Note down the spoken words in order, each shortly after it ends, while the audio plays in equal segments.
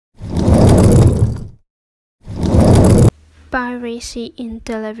Piracy in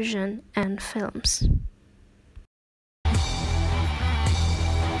television and films.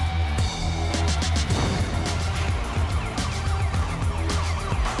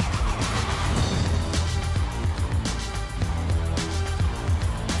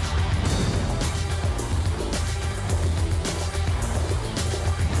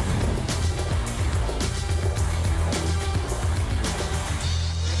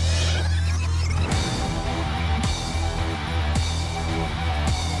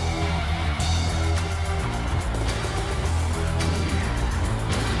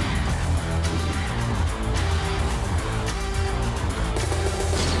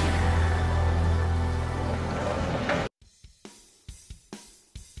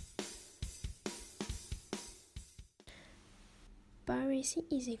 Piracy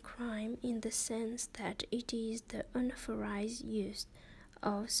is a crime in the sense that it is the unauthorized use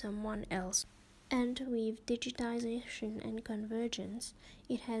of someone else. And with digitization and convergence,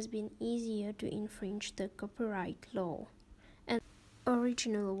 it has been easier to infringe the copyright law and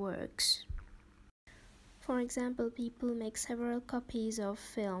original works. For example, people make several copies of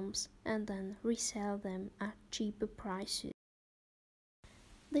films and then resell them at cheaper prices.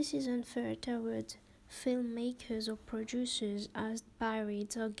 This is unfair towards filmmakers or producers, as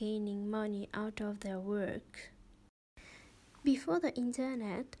pirates are gaining money out of their work. Before the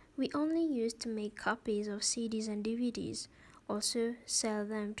internet, we only used to make copies of CDs and DVDs, also sell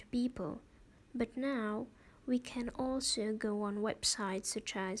them to people. But now, we can also go on websites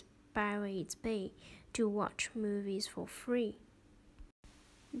such as Pirates Bay to watch movies for free.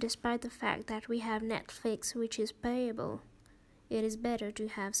 Despite the fact that we have Netflix, which is payable, it is better to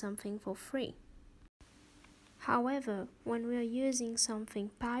have something for free. However, when we are using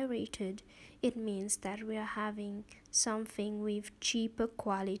something pirated, it means that we are having something with cheaper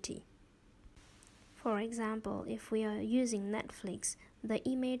quality. For example, if we are using Netflix, the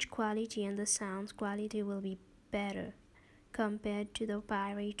image quality and the sound quality will be better compared to the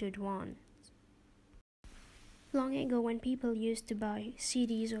pirated one. Long ago, when people used to buy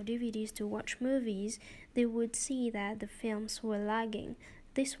CDs or DVDs to watch movies, they would see that the films were lagging.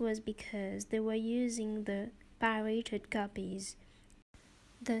 This was because they were using the pirated copies.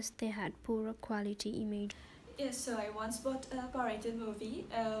 Thus, they had poorer quality image. Yes, so I once bought a pirated movie.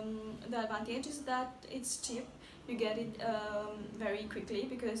 The advantage is that it's cheap. You get it very quickly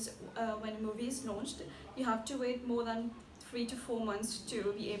because when a movie is launched, you have to wait more than 3 to 4 months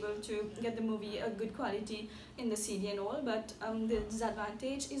to be able to get the movie a good quality in the CD and all. But the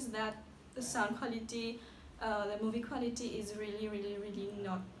disadvantage is that the sound quality, the movie quality is really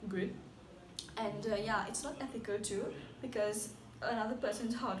not good. And yeah, it's not ethical too, because another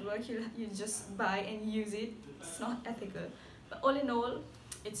person's hard work you just buy and use it. It's not ethical, but all in all,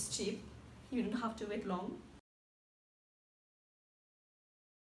 it's cheap. You don't have to wait long.